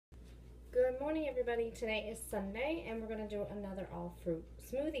morning, everybody. Today is Sunday and we're going to do another all fruit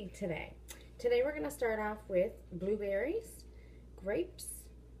smoothie today. Today we're going to start off with blueberries, grapes,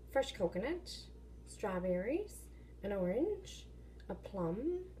 fresh coconut, strawberries, an orange, a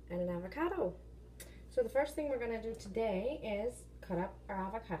plum, and an avocado. So the first thing we're going to do today is cut up our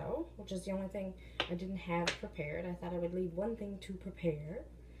avocado, which is the only thing I didn't have prepared. I thought I would leave one thing to prepare.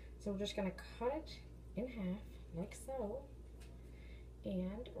 So we're just going to cut it in half like so.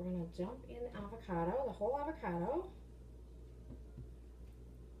 And we're going to dump in the avocado, the whole avocado.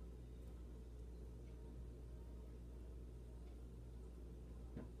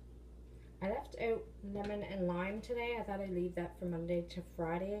 I left out lemon and lime today. I thought I'd leave that for Monday to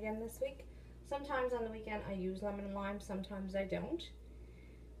Friday again this week. Sometimes on the weekend I use lemon and lime, sometimes I don't.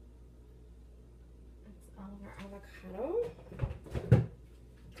 That's all of our avocado.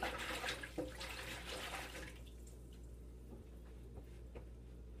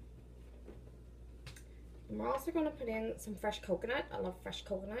 And we're also going to put in some fresh coconut. I love fresh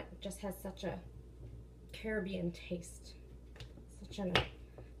coconut. It just has such a Caribbean taste. Such an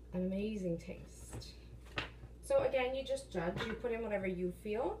amazing taste. So again, you just judge. You put in whatever you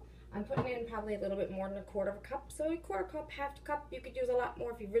feel. I'm putting in probably a little bit more than a quarter of a cup. So a quarter cup, half a cup. You could use a lot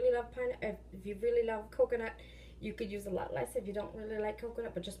more if you really love if you really love coconut. You could use a lot less if you don't really like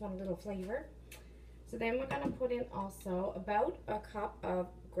coconut but just want a little flavor. So then we're going to put in also about a cup of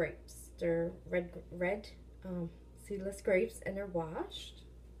grapes. They're red seedless grapes and they're washed.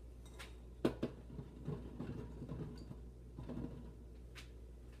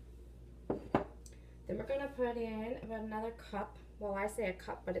 Then we're going to put in about another cup. Well, I say a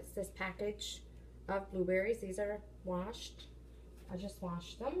cup, but it's this package of blueberries. These are washed. I just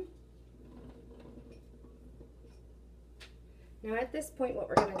washed them. Now at this point what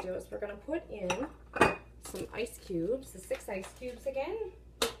we're going to do is we're going to put in some ice cubes, the 6 ice cubes again.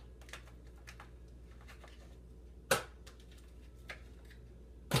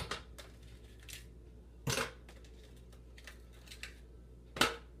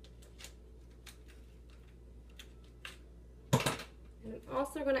 And I'm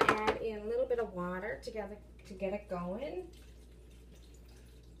also going to add in a little bit of water to get it going.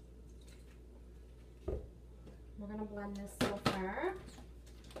 We're going to blend this so far.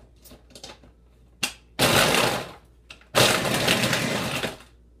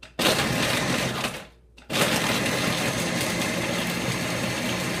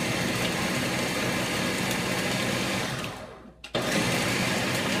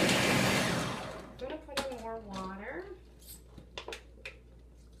 I'm going to put in more water.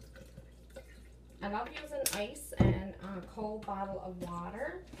 I love using ice and a cold bottle of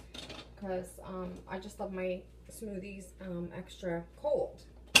water because I just love my smoothies extra cold.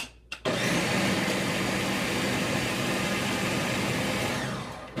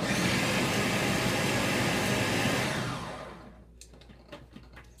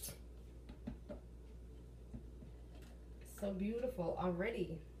 So beautiful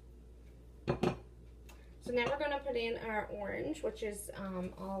already. So now we're going to put in our orange, which is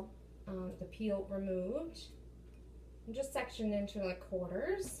all the peel removed and just sectioned into like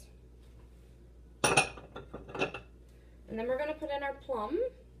quarters. And then we're going to put in our plum.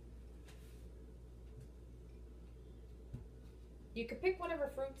 You can pick whatever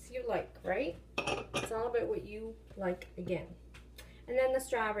fruits you like, right? It's all about what you like again. And then the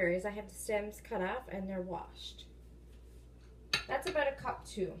strawberries, I have the stems cut off and they're washed. That's about a cup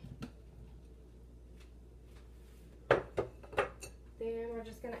too. Then we're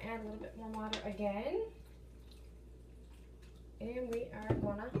just going to add a little bit more water again. And we are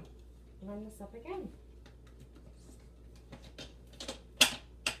going to blend this up again.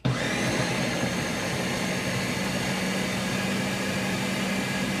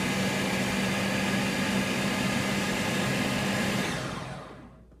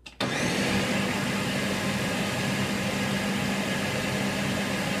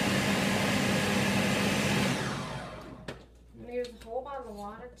 Use a whole bottle of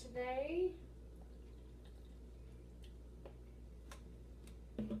water today.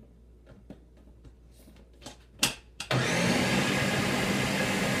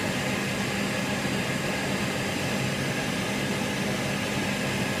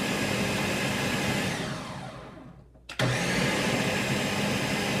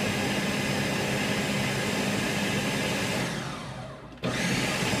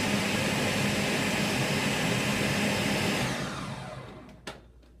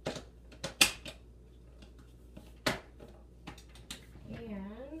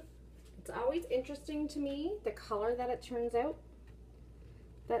 Always interesting to me the color that it turns out.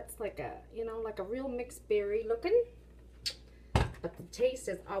 That's like a, you know, like a real mixed berry looking. But the taste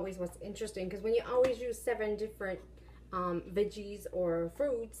is always what's interesting, because when you always use 7 different veggies or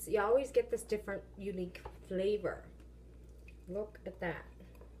fruits, you always get this different unique flavor. Look at that.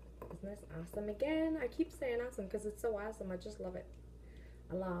 Isn't this awesome? Again, I keep saying awesome because it's so awesome. I just love it.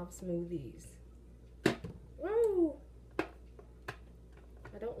 I love smoothies. Whoa!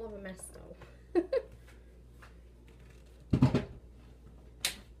 I don't love a mess though.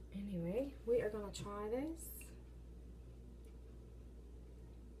 Anyway, we are gonna try this.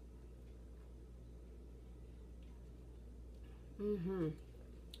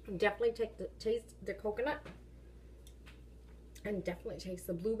 Definitely taste the coconut, and definitely taste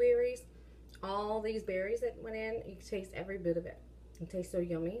the blueberries. All these berries that went in, you taste every bit of it. It tastes so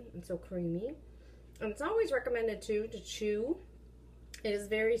yummy and so creamy. And it's always recommended too to chew. It is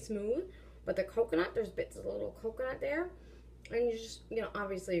very smooth, but the coconut, there's bits of a little coconut there, and you just, you know,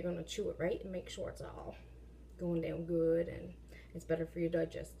 obviously you're gonna chew it right and make sure it's all going down good, and it's better for your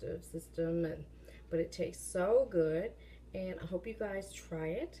digestive system. And but it tastes so good, and I hope you guys try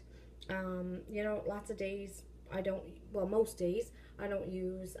it. You know, lots of days I don't, well, most days I don't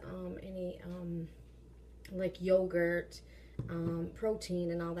use any like yogurt,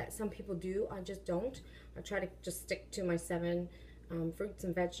 protein and all that. Some people do. I just don't. I try to just stick to my 7 fruits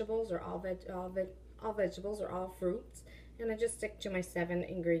and vegetables, or all vegetables or all fruits, and I just stick to my 7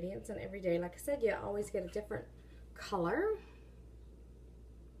 ingredients. And every day, like I said, you always get a different color,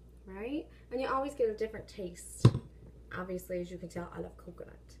 right? And you always get a different taste. Obviously, as you can tell, I love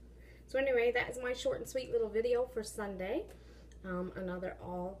coconut. So anyway, that is my short and sweet little video for Sunday. Another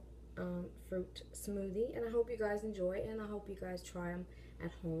all fruit smoothie, and I hope you guys enjoy, and I hope you guys try them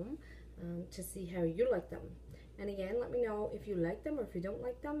at home to see how you like them. And again, let me know if you like them or if you don't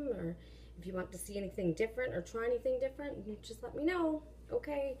like them, or if you want to see anything different or try anything different. Just let me know.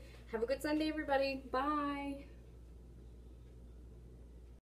 Okay, have a good Sunday, everybody. Bye.